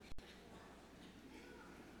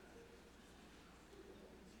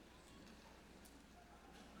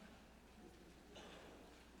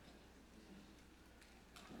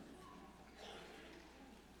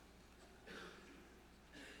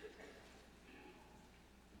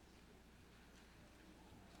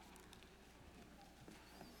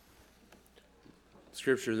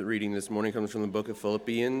Scripture reading this morning comes from the book of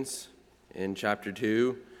Philippians in chapter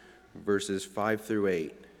 2, verses 5 through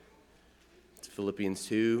 8. It's Philippians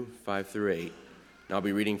 2, 5 through 8. And I'll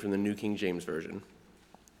be reading from the New King James Version.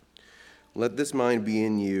 Let this mind be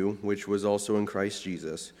in you, which was also in Christ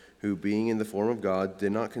Jesus, who being in the form of God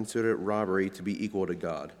did not consider it robbery to be equal to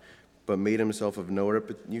God, but made himself of no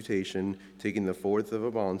reputation, taking the form of a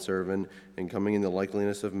bondservant and coming in the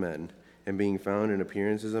likeness of men. And being found in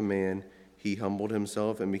appearance as a man, he humbled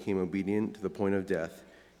himself and became obedient to the point of death,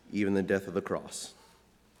 even the death of the cross.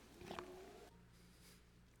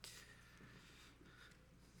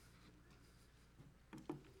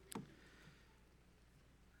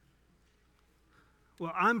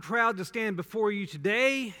 Well, I'm proud to stand before you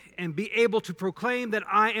today and be able to proclaim that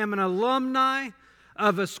I am an alumni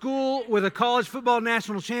of a school with a college football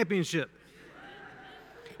national championship.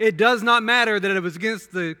 It does not matter that it was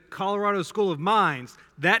against the Colorado School of Mines.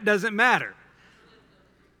 That doesn't matter.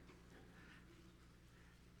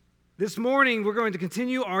 This morning, we're going to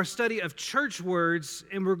continue our study of church words,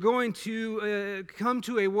 and we're going to come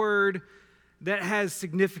to a word that has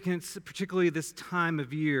significance, particularly this time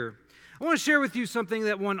of year. I want to share with you something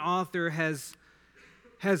that one author has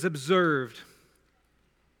observed.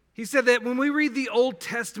 He said that when we read the Old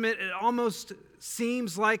Testament, it almost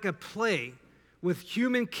seems like a play with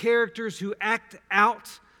human characters who act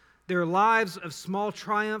out their lives of small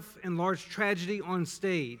triumph and large tragedy on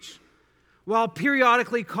stage, while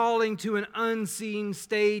periodically calling to an unseen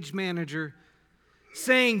stage manager,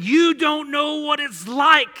 saying, "You don't know what it's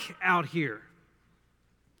like out here."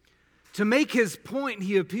 To make his point,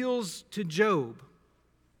 he appeals to Job.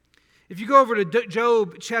 If you go over to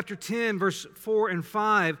Job chapter 10, verse 4 and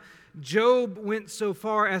 5, Job went so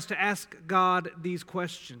far as to ask God these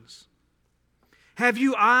questions. Have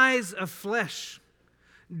you eyes of flesh?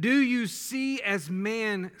 Do you see as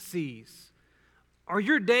man sees? Are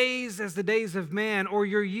your days as the days of man, or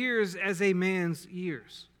your years as a man's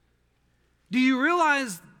years? Do you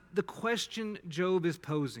realize the question Job is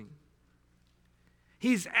posing?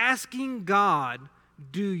 He's asking God,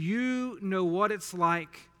 do you know what it's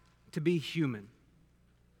like to be human?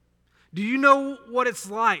 Do you know what it's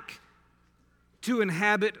like to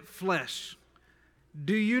inhabit flesh?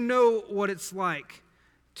 Do you know what it's like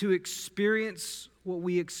to experience what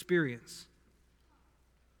we experience?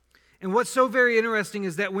 And what's so very interesting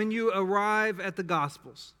is that when you arrive at the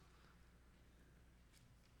Gospels,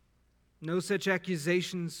 no such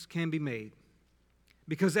accusations can be made.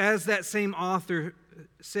 Because as that same author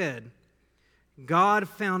said, God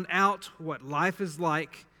found out what life is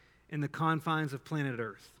like in the confines of planet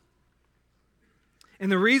Earth.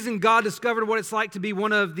 And the reason God discovered what it's like to be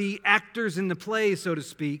one of the actors in the play, so to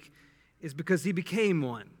speak, is because he became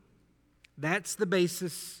one. That's the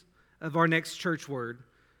basis of our next church word,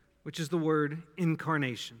 which is the word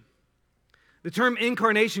incarnation. The term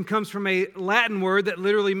incarnation comes from a Latin word that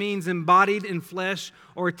literally means embodied in flesh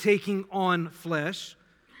or taking on flesh.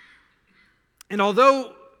 And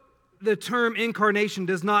although the term incarnation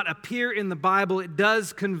does not appear in the Bible, it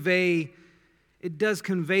does convey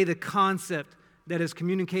the concept that is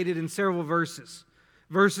communicated in several verses.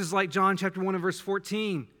 Verses like John chapter 1 and verse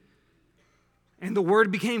 14. And the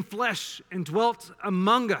Word became flesh and dwelt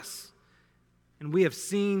among us, and we have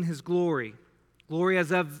seen His glory. Glory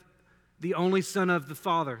as of the only Son of the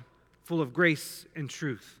Father, full of grace and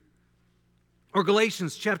truth. Or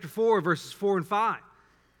Galatians chapter 4, verses 4 and 5.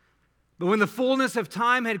 But when the fullness of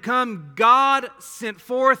time had come, God sent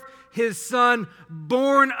forth His Son,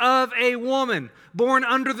 born of a woman, born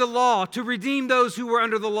under the law, to redeem those who were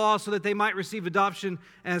under the law so that they might receive adoption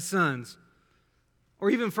as sons. Or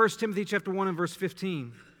even 1 Timothy chapter 1 and verse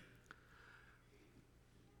 15,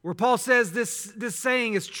 where Paul says this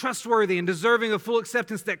saying is trustworthy and deserving of full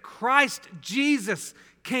acceptance, that Christ Jesus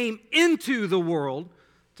came into the world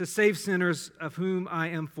to save sinners, of whom I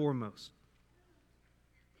am foremost.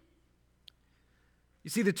 You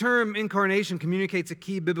see, the term incarnation communicates a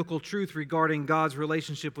key biblical truth regarding God's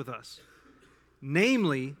relationship with us.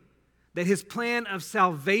 Namely, that His plan of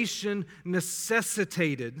salvation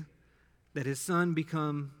necessitated that His Son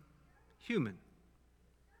become human.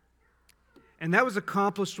 And that was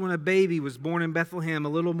accomplished when a baby was born in Bethlehem a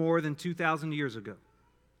little more than 2,000 years ago.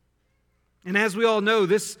 And as we all know,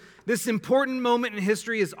 this important moment in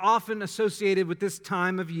history is often associated with this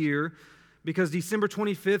time of year, because December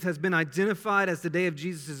 25th has been identified as the day of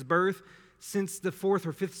Jesus' birth since the 4th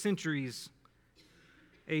or 5th centuries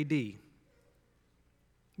A.D.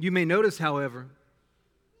 You may notice, however,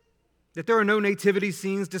 that there are no nativity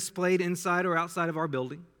scenes displayed inside or outside of our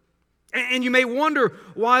building. And you may wonder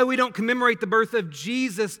why we don't commemorate the birth of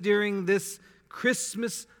Jesus during this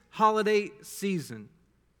Christmas holiday season?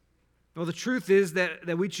 Well, the truth is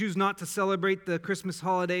that we choose not to celebrate the Christmas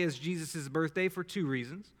holiday as Jesus' birthday for two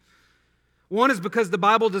reasons. One is because the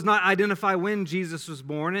Bible does not identify when Jesus was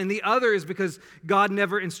born, and the other is because God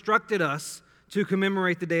never instructed us to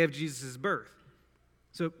commemorate the day of Jesus' birth.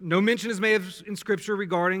 So no mention is made in Scripture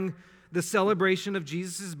regarding the celebration of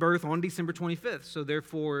Jesus' birth on December 25th, so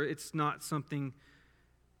therefore it's not something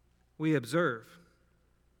we observe.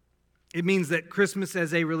 It means that Christmas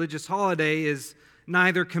as a religious holiday is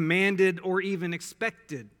neither commanded or even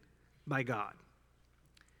expected by God.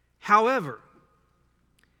 However,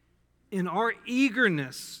 in our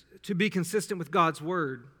eagerness to be consistent with God's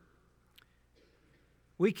Word,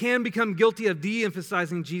 we can become guilty of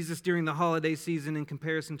de-emphasizing Jesus during the holiday season in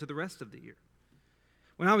comparison to the rest of the year.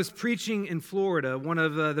 When I was preaching in Florida, one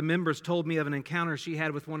of the members told me of an encounter she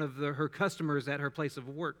had with one of her customers at her place of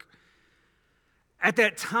work. At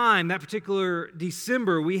that time, that particular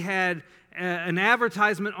December, we had an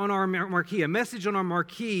advertisement on our marquee, a message on our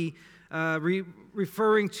marquee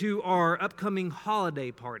referring to our upcoming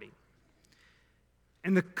holiday party.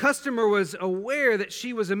 And the customer was aware that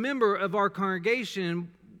she was a member of our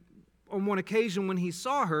congregation. On one occasion when he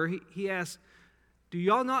saw her, he asked, "Do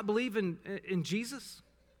y'all not believe in Jesus?"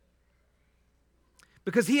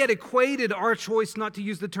 Because he had equated our choice not to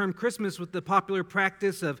use the term Christmas with the popular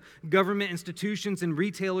practice of government institutions and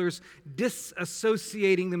retailers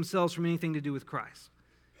disassociating themselves from anything to do with Christ.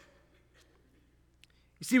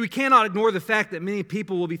 You see, we cannot ignore the fact that many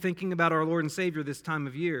people will be thinking about our Lord and Savior this time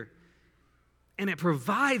of year. And it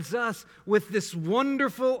provides us with this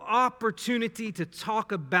wonderful opportunity to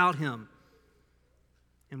talk about Him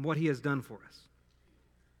and what He has done for us.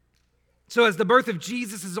 So as the birth of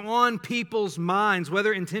Jesus is on people's minds,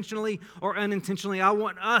 whether intentionally or unintentionally, I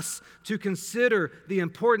want us to consider the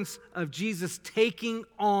importance of Jesus taking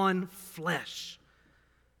on flesh.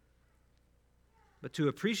 But to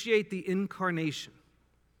appreciate the Incarnation,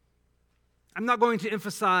 I'm not going to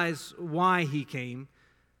emphasize why He came,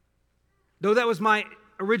 though that was my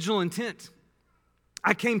original intent.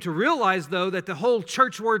 I came to realize, though, that the whole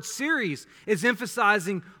Church Word series is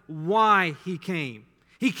emphasizing why He came.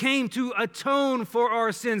 He came to atone for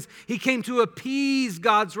our sins. He came to appease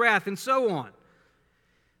God's wrath, and so on.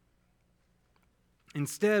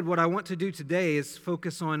 Instead, what I want to do today is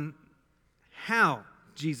focus on how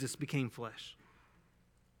Jesus became flesh.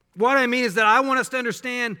 What I mean is that I want us to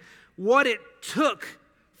understand what it took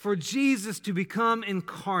for Jesus to become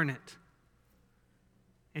incarnate.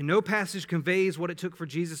 And no passage conveys what it took for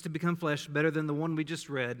Jesus to become flesh better than the one we just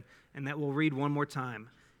read, and that we'll read one more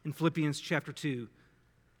time in Philippians chapter 2.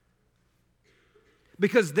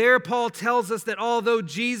 Because there Paul tells us that although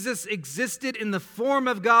Jesus existed in the form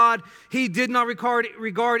of God, He did not regard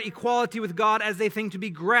equality with God as a thing to be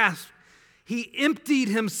grasped. He emptied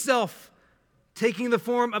Himself, taking the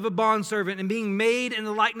form of a bondservant and being made in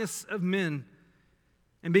the likeness of men.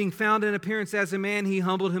 And being found in appearance as a man, He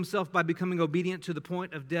humbled Himself by becoming obedient to the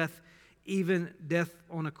point of death, even death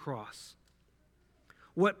on a cross.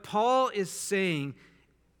 What Paul is saying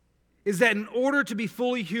is that in order to be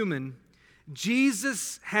fully human,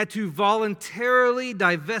 Jesus had to voluntarily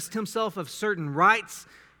divest Himself of certain rights,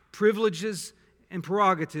 privileges, and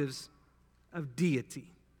prerogatives of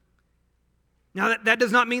deity. Now, that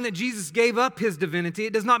does not mean that Jesus gave up His divinity.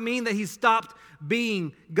 It does not mean that He stopped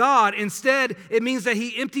being God. Instead, it means that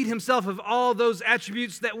He emptied Himself of all those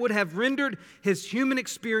attributes that would have rendered His human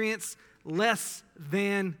experience less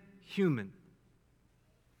than human.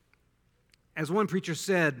 As one preacher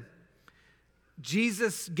said,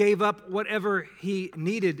 Jesus gave up whatever He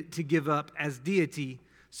needed to give up as deity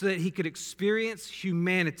so that He could experience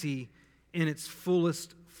humanity in its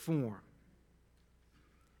fullest form.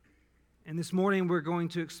 And this morning we're going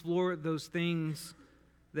to explore those things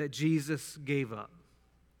that Jesus gave up.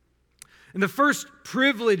 And the first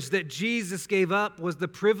privilege that Jesus gave up was the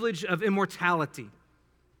privilege of immortality.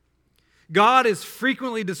 God is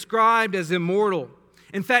frequently described as immortal.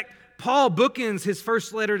 In fact, Paul bookends his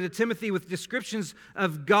first letter to Timothy with descriptions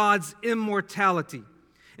of God's immortality.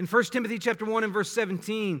 In 1 Timothy chapter 1 and verse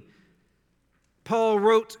 17, Paul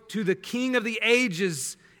wrote, "To the King of the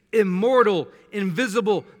ages, immortal,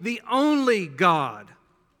 invisible, the only God,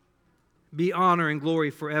 be honor and glory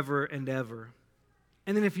forever and ever."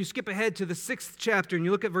 And then if you skip ahead to the 6th chapter and you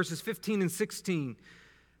look at verses 15 and 16,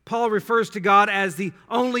 Paul refers to God as the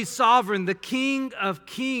only sovereign, the King of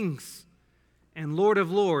kings and Lord of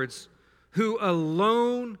lords, who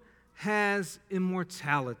alone has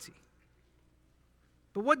immortality.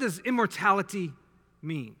 But what does immortality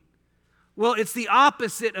mean? Well, it's the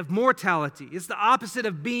opposite of mortality. It's the opposite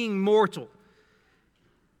of being mortal.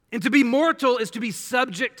 And to be mortal is to be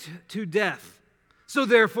subject to death. So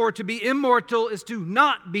therefore, to be immortal is to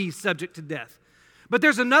not be subject to death. But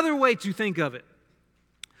there's another way to think of it.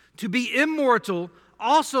 To be immortal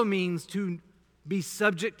also means to be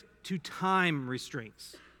subject to time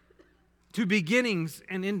restraints, to beginnings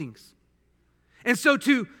and endings. And so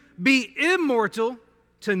to be immortal,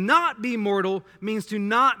 to not be mortal, means to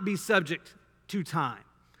not be subject to time,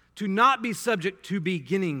 to not be subject to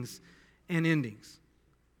beginnings and endings.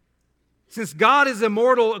 Since God is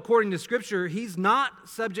immortal according to Scripture, He's not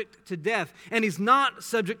subject to death, and He's not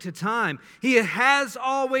subject to time. He has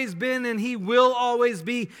always been, and He will always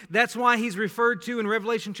be. That's why He's referred to in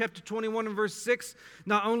Revelation chapter 21 and verse 6,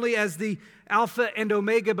 not only as the Alpha and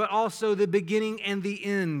Omega, but also the beginning and the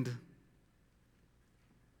end.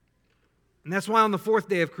 And that's why on the fourth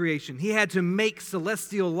day of creation, He had to make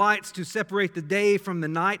celestial lights to separate the day from the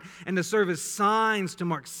night and to serve as signs to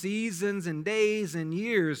mark seasons and days and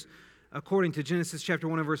years, according to Genesis chapter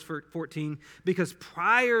 1 and verse 14, because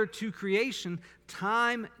prior to creation,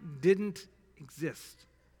 time didn't exist.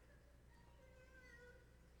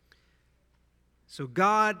 So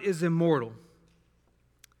God is immortal.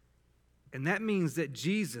 And that means that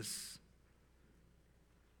Jesus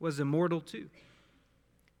was immortal too.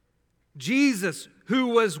 Jesus, who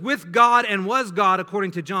was with God and was God,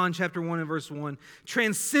 according to John chapter 1 and verse 1,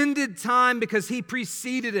 transcended time because He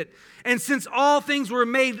preceded it. And since all things were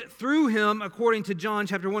made through Him, according to John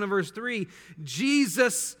chapter 1 and verse 3,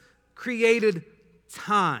 Jesus created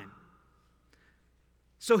time.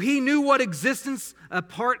 So He knew what existence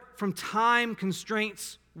apart from time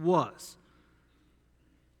constraints was.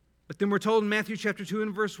 But then we're told in Matthew chapter 2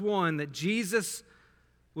 and verse 1 that Jesus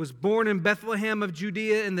was born in Bethlehem of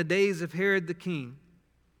Judea in the days of Herod the king.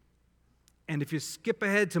 And if you skip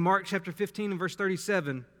ahead to Mark chapter 15 and verse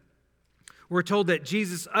 37, we're told that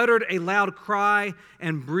Jesus uttered a loud cry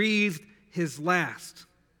and breathed His last.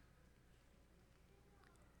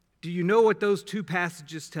 Do you know what those two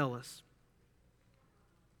passages tell us?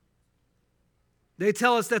 They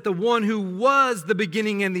tell us that the one who was the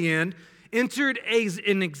beginning and the end entered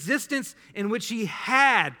an existence in which He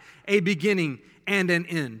had a beginning and an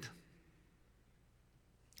end.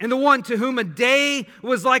 And the one to whom a day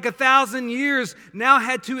was like 1,000 years now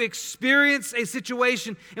had to experience a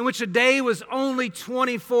situation in which a day was only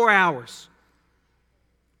 24 hours.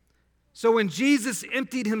 So when Jesus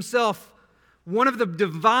emptied Himself, one of the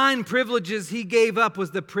divine privileges He gave up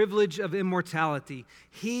was the privilege of immortality.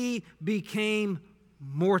 He became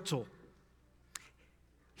mortal.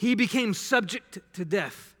 He became subject to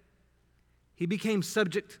death. He became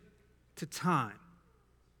subject to time.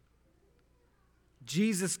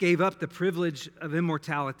 Jesus gave up the privilege of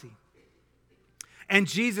immortality. And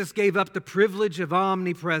Jesus gave up the privilege of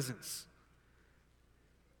omnipresence.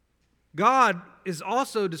 God is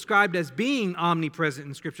also described as being omnipresent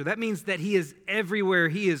in Scripture. That means that He is everywhere.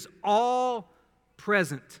 He is all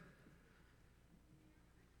present.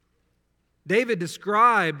 David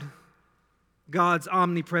described God's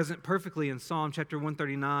omnipresent perfectly in Psalm chapter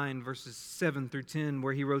 139, verses 7 through 10,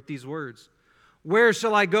 where he wrote these words. Where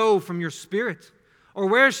shall I go from your spirit? Or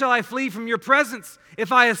where shall I flee from your presence?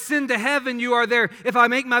 If I ascend to heaven, you are there. If I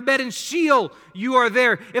make my bed in Sheol, you are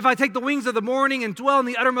there. If I take the wings of the morning and dwell in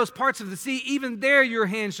the uttermost parts of the sea, even there your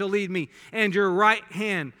hand shall lead me, and your right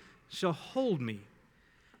hand shall hold me.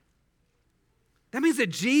 That means that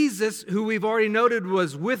Jesus, who we've already noted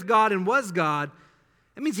was with God and was God,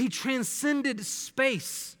 that means He transcended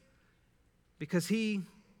space because He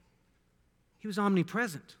was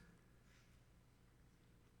omnipresent.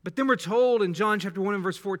 But then we're told in John chapter 1 and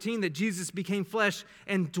verse 14 that Jesus became flesh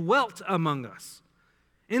and dwelt among us.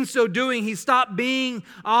 In so doing, He stopped being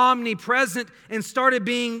omnipresent and started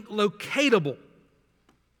being locatable.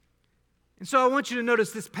 And so I want you to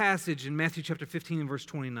notice this passage in Matthew chapter 15 and verse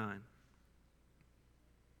 29.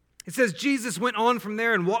 It says, Jesus went on from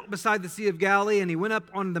there and walked beside the Sea of Galilee, and He went up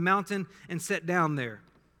on the mountain and sat down there.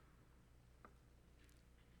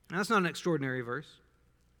 Now, that's not an extraordinary verse.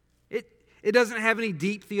 It doesn't have any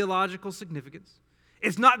deep theological significance.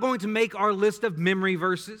 It's not going to make our list of memory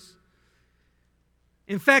verses.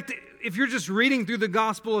 In fact, if you're just reading through the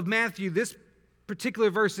Gospel of Matthew, this particular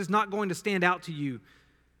verse is not going to stand out to you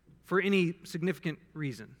for any significant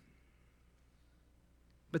reason.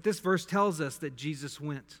 But this verse tells us that Jesus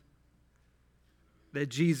went, that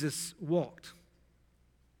Jesus walked,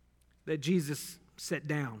 that Jesus sat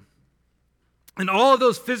down. And all of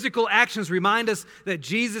those physical actions remind us that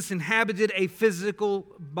Jesus inhabited a physical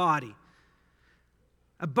body,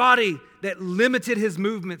 a body that limited His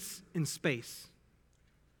movements in space.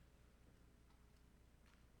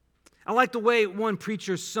 I like the way one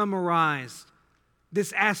preacher summarized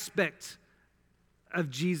this aspect of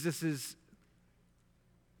Jesus'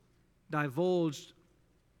 divulged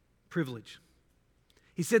privilege.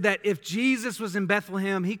 He said that if Jesus was in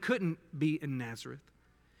Bethlehem, he couldn't be in Nazareth.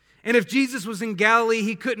 And if Jesus was in Galilee,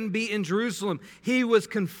 he couldn't be in Jerusalem. He was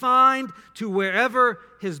confined to wherever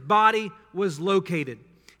his body was located.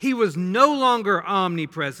 He was no longer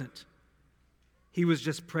omnipresent. He was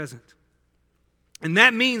just present. And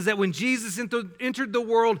that means that when Jesus entered the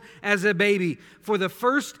world as a baby, for the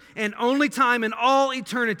first and only time in all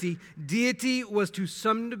eternity, deity was to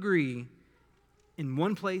some degree in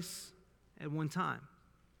one place at one time.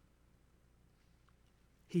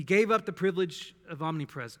 He gave up the privilege of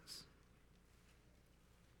omnipresence.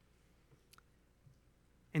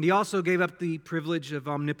 And he also gave up the privilege of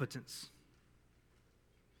omnipotence.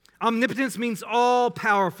 Omnipotence means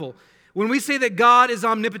all-powerful. When we say that God is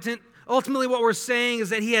omnipotent, ultimately what we're saying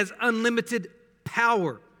is that he has unlimited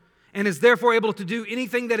power and is therefore able to do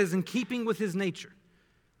anything that is in keeping with his nature.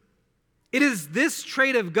 It is this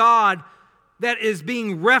trait of God that is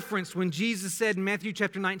being referenced when Jesus said in Matthew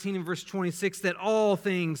chapter 19 and verse 26 that all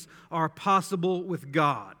things are possible with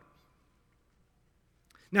God.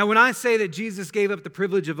 Now, when I say that Jesus gave up the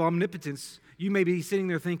privilege of omnipotence, you may be sitting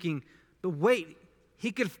there thinking, but wait,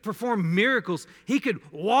 he could perform miracles. He could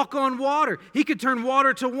walk on water. He could turn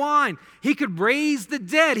water to wine. He could raise the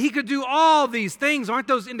dead. He could do all these things. Aren't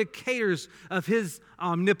those indicators of his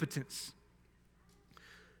omnipotence?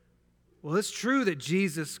 Well, it's true that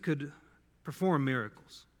Jesus could perform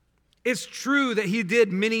miracles. It's true that he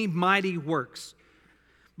did many mighty works.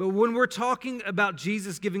 But when we're talking about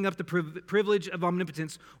Jesus giving up the privilege of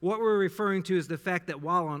omnipotence, what we're referring to is the fact that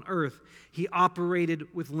while on earth, he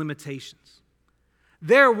operated with limitations.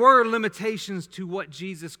 There were limitations to what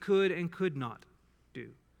Jesus could and could not do.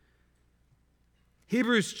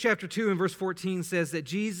 Hebrews chapter 2 and verse 14 says that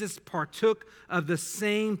Jesus partook of the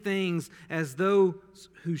same things as those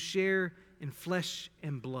who share in flesh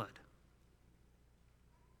and blood.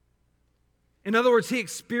 In other words, he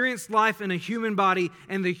experienced life in a human body,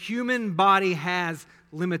 and the human body has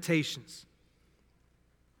limitations.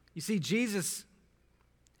 You see, Jesus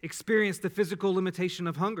experienced the physical limitation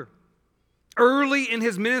of hunger. Early in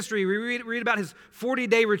his ministry, we read about his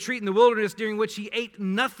 40-day retreat in the wilderness during which he ate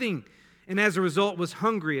nothing and as a result was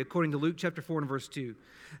hungry, according to Luke chapter 4 and verse 2.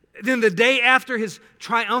 Then the day after his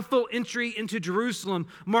triumphal entry into Jerusalem,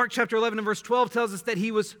 Mark chapter 11 and verse 12 tells us that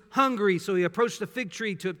he was hungry, so he approached a fig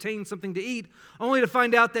tree to obtain something to eat, only to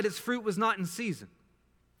find out that its fruit was not in season.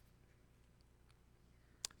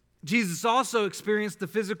 Jesus also experienced the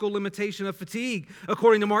physical limitation of fatigue.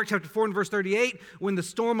 According to Mark chapter 4 and verse 38, when the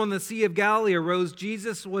storm on the Sea of Galilee arose,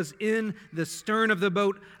 Jesus was in the stern of the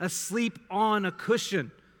boat, asleep on a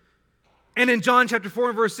cushion. And in John chapter 4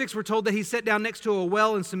 and verse 6, we're told that he sat down next to a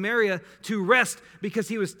well in Samaria to rest because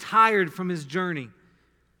he was tired from his journey.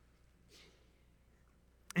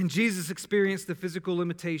 And Jesus experienced the physical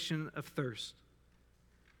limitation of thirst.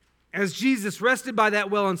 As Jesus rested by that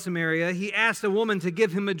well in Samaria, he asked a woman to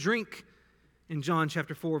give him a drink in John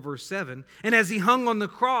chapter 4, verse 7. And as he hung on the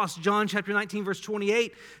cross, John chapter 19, verse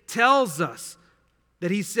 28 tells us that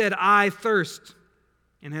he said, "I thirst."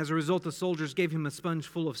 And as a result, the soldiers gave him a sponge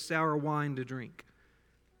full of sour wine to drink.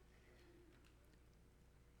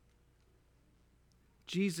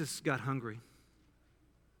 Jesus got hungry.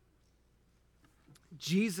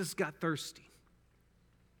 Jesus got thirsty.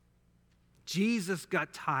 Jesus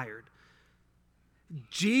got tired.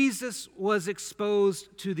 Jesus was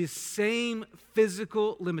exposed to the same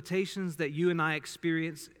physical limitations that you and I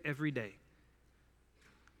experience every day.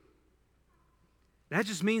 That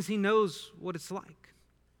just means he knows what it's like.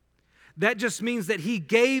 That just means that he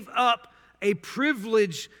gave up a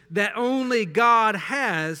privilege that only God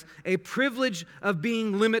has, a privilege of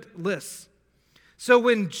being limitless. So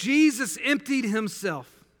when Jesus emptied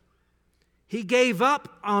himself, he gave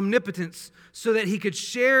up omnipotence so that he could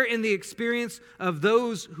share in the experience of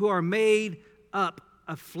those who are made up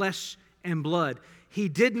of flesh and blood. He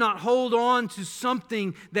did not hold on to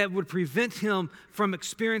something that would prevent him from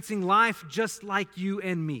experiencing life just like you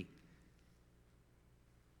and me.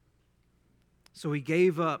 So he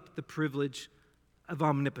gave up the privilege of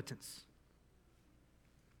omnipotence.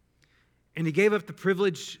 And he gave up the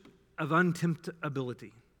privilege of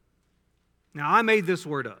untemptability. Now, I made this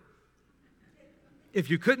word up. If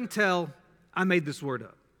you couldn't tell, I made this word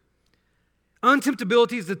up.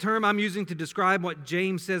 Untemptability is the term I'm using to describe what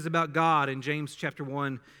James says about God in James chapter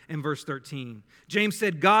 1 and verse 13. James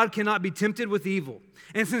said, God cannot be tempted with evil.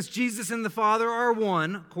 And since Jesus and the Father are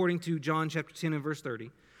one, according to John chapter 10 and verse 30,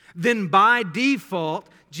 then by default,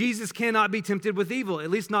 Jesus cannot be tempted with evil,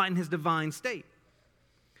 at least not in his divine state.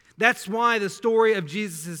 That's why the story of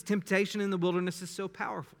Jesus' temptation in the wilderness is so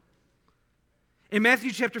powerful. In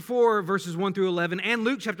Matthew chapter 4, verses 1 through 11, and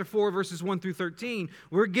Luke chapter 4, verses 1 through 13,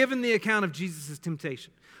 we're given the account of Jesus'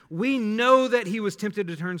 temptation. We know that he was tempted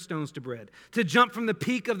to turn stones to bread, to jump from the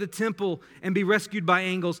peak of the temple and be rescued by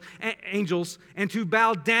angels, and to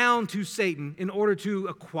bow down to Satan in order to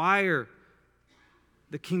acquire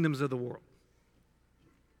the kingdoms of the world.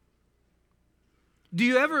 Do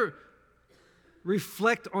you ever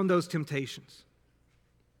reflect on those temptations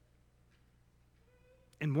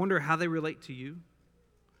and wonder how they relate to you?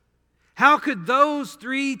 How could those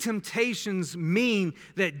three temptations mean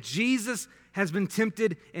that Jesus has been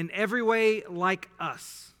tempted in every way like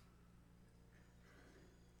us?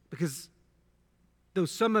 Because though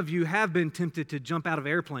some of you have been tempted to jump out of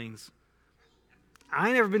airplanes,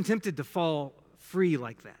 I never been tempted to fall free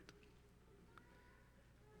like that.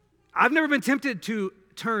 I've never been tempted to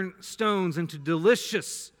turn stones into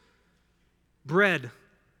delicious bread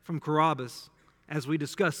from Carrabba's, as we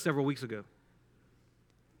discussed several weeks ago.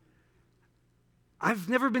 I've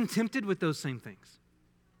never been tempted with those same things.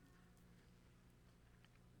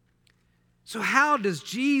 So how does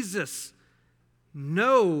Jesus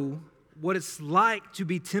know what it's like to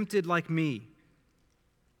be tempted like me?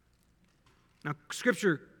 Now,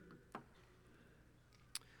 Scripture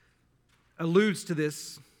alludes to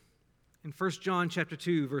this in 1 John chapter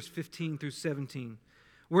 2, verse 15 through 17,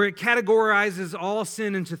 where it categorizes all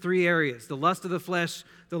sin into three areas: the lust of the flesh,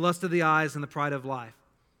 the lust of the eyes, and the pride of life.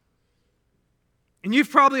 And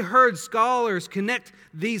you've probably heard scholars connect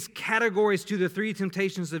these categories to the three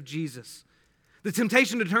temptations of Jesus. The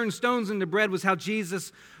temptation to turn stones into bread was how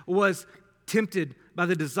Jesus was tempted by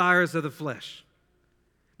the desires of the flesh.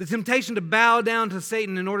 The temptation to bow down to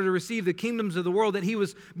Satan in order to receive the kingdoms of the world that he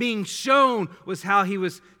was being shown was how he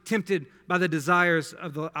was tempted by the desires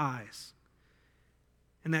of the eyes.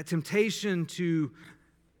 And that temptation to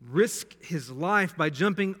risk his life by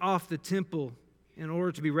jumping off the temple in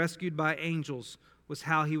order to be rescued by angels was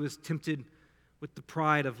how he was tempted with the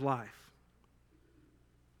pride of life.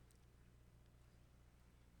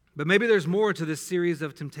 But maybe there's more to this series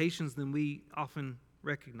of temptations than we often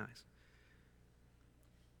recognize.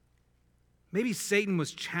 Maybe Satan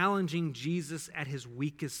was challenging Jesus at his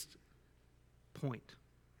weakest point,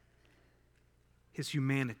 his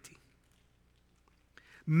humanity.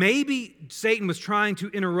 Maybe Satan was trying to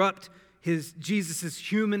interrupt Jesus'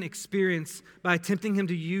 human experience by tempting him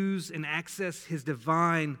to use and access his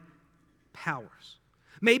divine powers.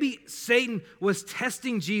 Maybe Satan was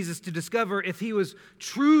testing Jesus to discover if he was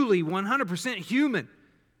truly 100% human.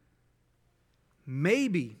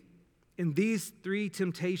 Maybe in these three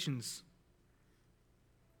temptations,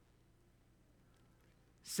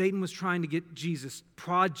 Satan was trying to get Jesus,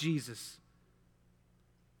 prod Jesus,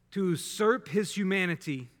 to usurp his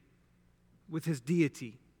humanity with his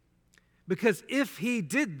deity. Because if he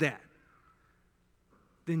did that,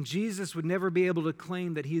 then Jesus would never be able to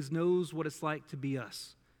claim that he knows what it's like to be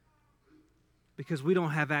us, because we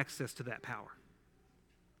don't have access to that power.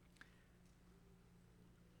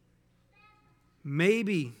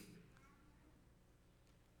 Maybe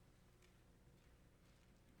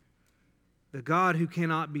the God who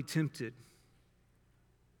cannot be tempted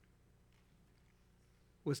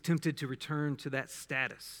was tempted to return to that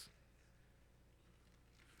status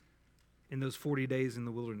in those 40 days in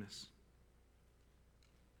the wilderness.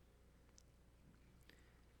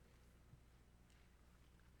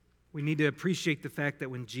 We need to appreciate the fact that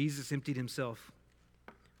when Jesus emptied himself,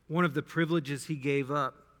 one of the privileges he gave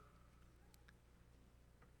up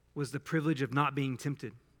was the privilege of not being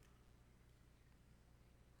tempted.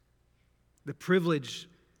 The privilege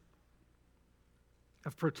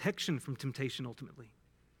of protection from temptation ultimately.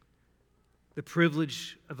 The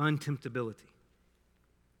privilege of untemptability.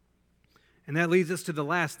 And that leads us to the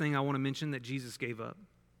last thing I want to mention that Jesus gave up.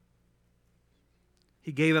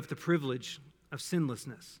 He gave up the privilege of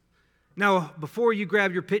sinlessness. Now, before you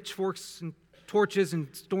grab your pitchforks and torches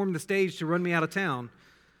and storm the stage to run me out of town,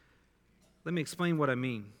 let me explain what I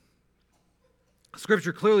mean.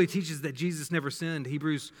 Scripture clearly teaches that Jesus never sinned.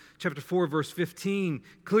 Hebrews chapter 4, verse 15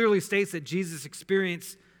 clearly states that Jesus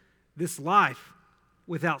experienced this life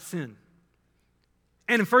without sin.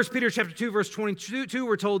 And in 1 Peter chapter 2, verse 22,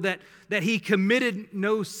 we're told that he committed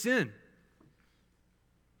no sin.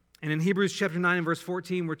 And in Hebrews chapter 9 and verse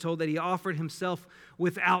 14, we're told that he offered himself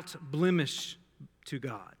without blemish to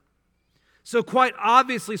God. So quite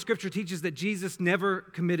obviously, Scripture teaches that Jesus never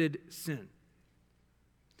committed sin.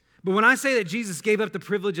 But when I say that Jesus gave up the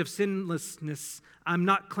privilege of sinlessness, I'm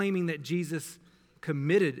not claiming that Jesus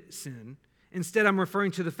committed sin. Instead, I'm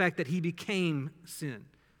referring to the fact that he became sin.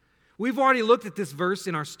 We've already looked at this verse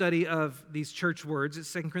in our study of these church words.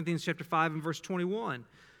 It's 2 Corinthians chapter 5 and verse 21,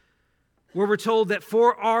 where we're told that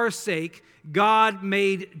for our sake, God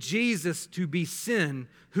made Jesus to be sin,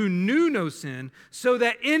 who knew no sin, so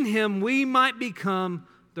that in him we might become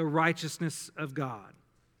the righteousness of God.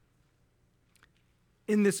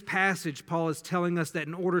 In this passage, Paul is telling us that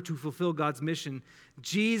in order to fulfill God's mission,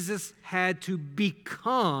 Jesus had to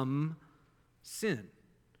become sin.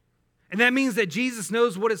 And that means that Jesus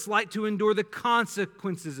knows what it's like to endure the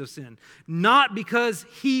consequences of sin. Not because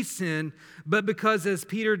he sinned, but because, as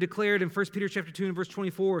Peter declared in 1 Peter chapter 2 and verse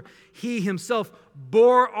 24, he himself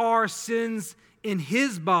bore our sins in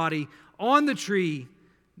his body on the tree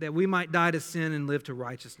that we might die to sin and live to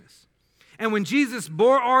righteousness. And when Jesus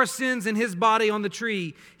bore our sins in his body on the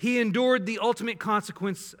tree, he endured the ultimate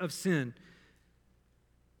consequence of sin.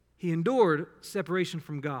 He endured separation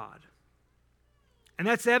from God. And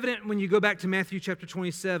that's evident when you go back to Matthew chapter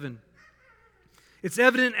 27. It's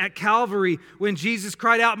evident at Calvary when Jesus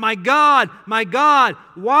cried out, my God,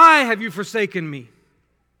 why have you forsaken me?"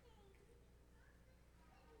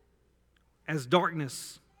 As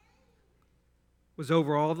darkness was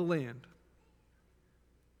over all the land.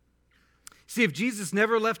 See, if Jesus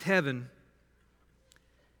never left heaven,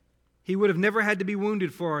 he would have never had to be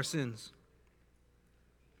wounded for our sins.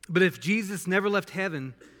 But if Jesus never left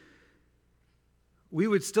heaven, we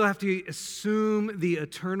would still have to assume the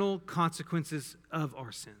eternal consequences of our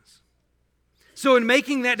sins. So in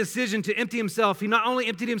making that decision to empty himself, he not only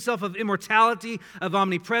emptied himself of immortality, of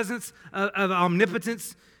omnipresence, of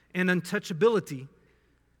omnipotence, and untouchability,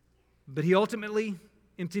 but he ultimately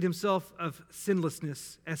emptied himself of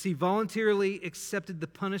sinlessness as he voluntarily accepted the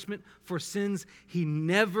punishment for sins he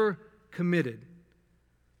never committed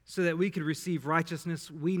so that we could receive righteousness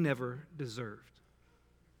we never deserved.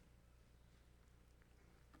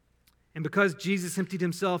 And because Jesus emptied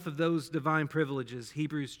himself of those divine privileges,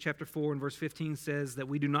 Hebrews chapter 4 and verse 15 says that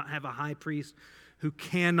we do not have a high priest who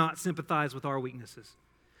cannot sympathize with our weaknesses,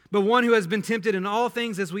 but one who has been tempted in all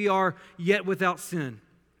things as we are, yet without sin.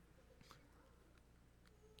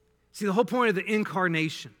 See, the whole point of the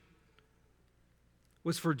Incarnation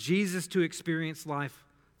was for Jesus to experience life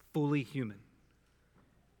fully human.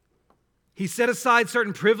 He set aside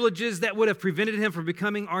certain privileges that would have prevented him from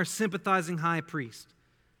becoming our sympathizing high priest.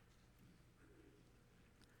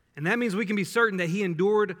 And that means we can be certain that he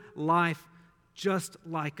endured life just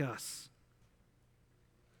like us.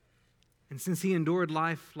 And since he endured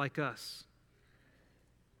life like us,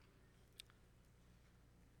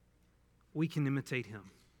 we can imitate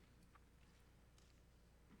him.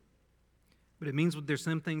 But it means there's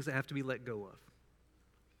some things that have to be let go of.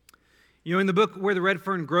 You know, in the book Where the Red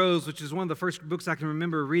Fern Grows, which is one of the first books I can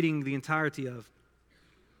remember reading the entirety of,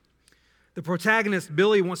 the protagonist,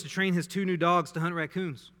 Billy, wants to train his 2 new dogs to hunt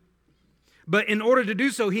raccoons. But in order to do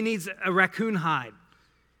so, he needs a raccoon hide.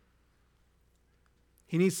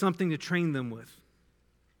 He needs something to train them with.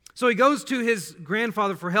 So he goes to his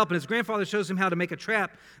grandfather for help, and his grandfather shows him how to make a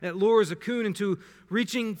trap that lures a coon into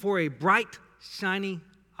reaching for a bright, shiny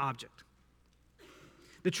object.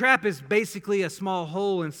 The trap is basically a small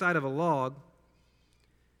hole inside of a log.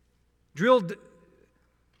 Drilled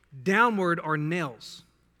downward are nails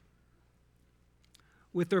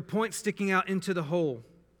with their points sticking out into the hole.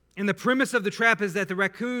 And the premise of the trap is that the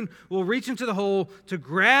raccoon will reach into the hole to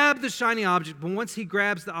grab the shiny object, but once he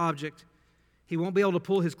grabs the object, he won't be able to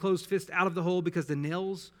pull his closed fist out of the hole because the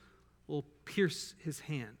nails will pierce his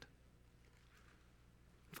hand.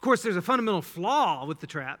 Of course, there's a fundamental flaw with the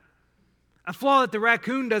trap, a flaw that the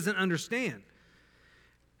raccoon doesn't understand.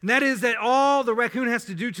 And that is that all the raccoon has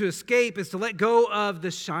to do to escape is to let go of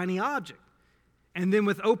the shiny object. And then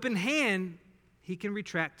with open hand, he can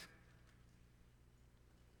retract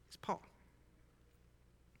his paw.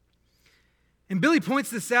 And Billy points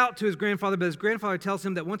this out to his grandfather, but his grandfather tells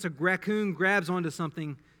him that once a raccoon grabs onto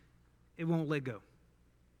something, it won't let go.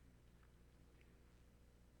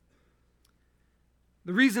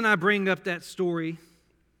 The reason I bring up that story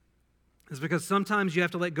is because sometimes you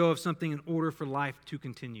have to let go of something in order for life to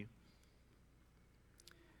continue.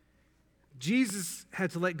 Jesus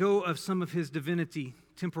had to let go of some of his divinity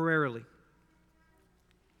temporarily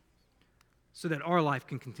so that our life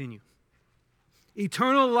can continue.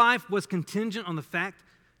 Eternal life was contingent on the fact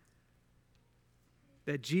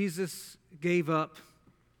that Jesus gave up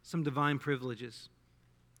some divine privileges,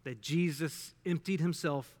 that Jesus emptied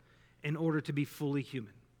himself in order to be fully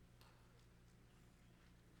human.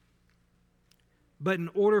 But in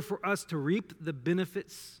order for us to reap the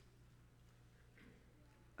benefits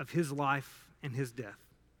of his life and his death,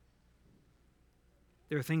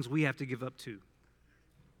 there are things we have to give up too.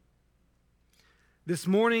 This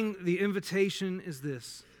morning, the invitation is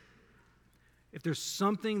this. If there's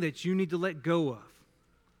something that you need to let go of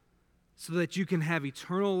so that you can have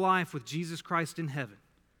eternal life with Jesus Christ in heaven,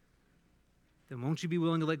 then won't you be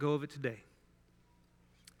willing to let go of it today?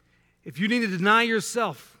 If you need to deny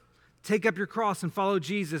yourself, take up your cross and follow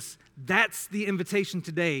Jesus, that's the invitation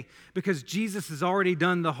today, because Jesus has already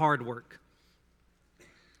done the hard work.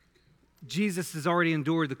 Jesus has already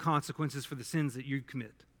endured the consequences for the sins that you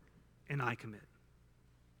commit and I commit.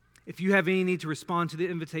 If you have any need to respond to the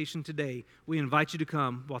invitation today, we invite you to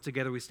come while together we stand.